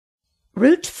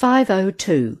Route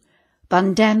 502,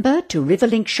 Bundamba to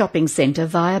Riverlink Shopping Centre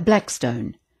via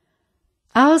Blackstone.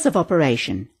 Hours of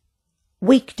operation.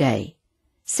 Weekday,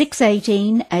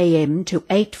 6:18 a.m. to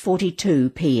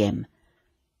 8:42 p.m.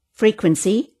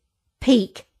 Frequency,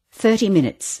 peak 30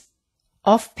 minutes.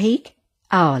 Off-peak,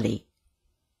 hourly.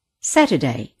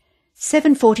 Saturday,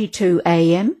 7:42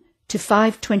 a.m. to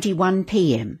 5:21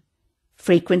 p.m.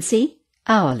 Frequency,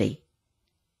 hourly.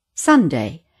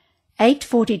 Sunday,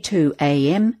 8:42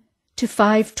 a.m. to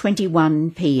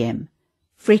 5:21 p.m.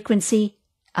 Frequency,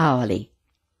 hourly.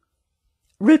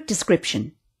 Route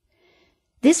description.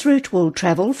 This route will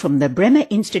travel from the Bremer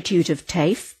Institute of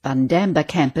TAFE, Bundamba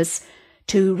campus,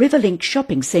 to Riverlink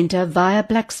Shopping Centre via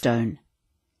Blackstone.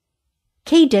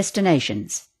 Key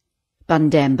destinations: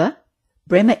 Bundamba,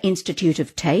 Bremer Institute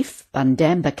of TAFE,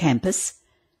 Bundamba campus,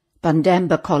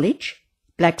 Bundamba College,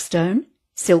 Blackstone,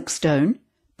 Silkstone,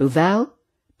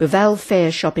 Bouval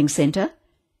Fair Shopping Centre,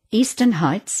 Eastern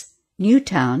Heights,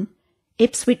 Newtown,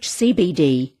 Ipswich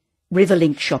CBD,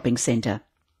 Riverlink Shopping Centre.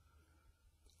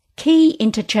 Key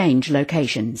interchange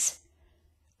locations: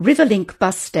 Riverlink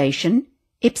Bus Station,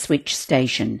 Ipswich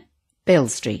Station, Bell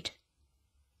Street.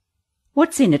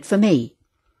 What's in it for me?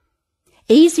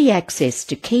 Easy access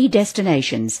to key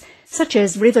destinations such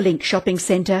as Riverlink Shopping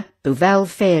Centre, Bouval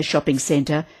Fair Shopping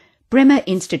Centre, Bremer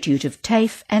Institute of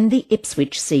TAFE and the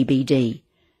Ipswich CBD.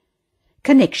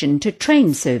 Connection to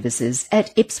train services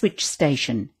at Ipswich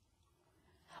Station.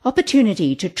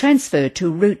 Opportunity to transfer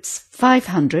to routes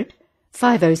 500,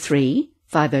 503,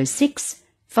 506,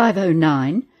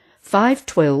 509,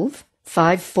 512,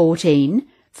 514,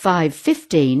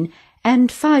 515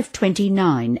 and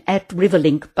 529 at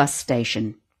Riverlink Bus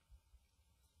Station.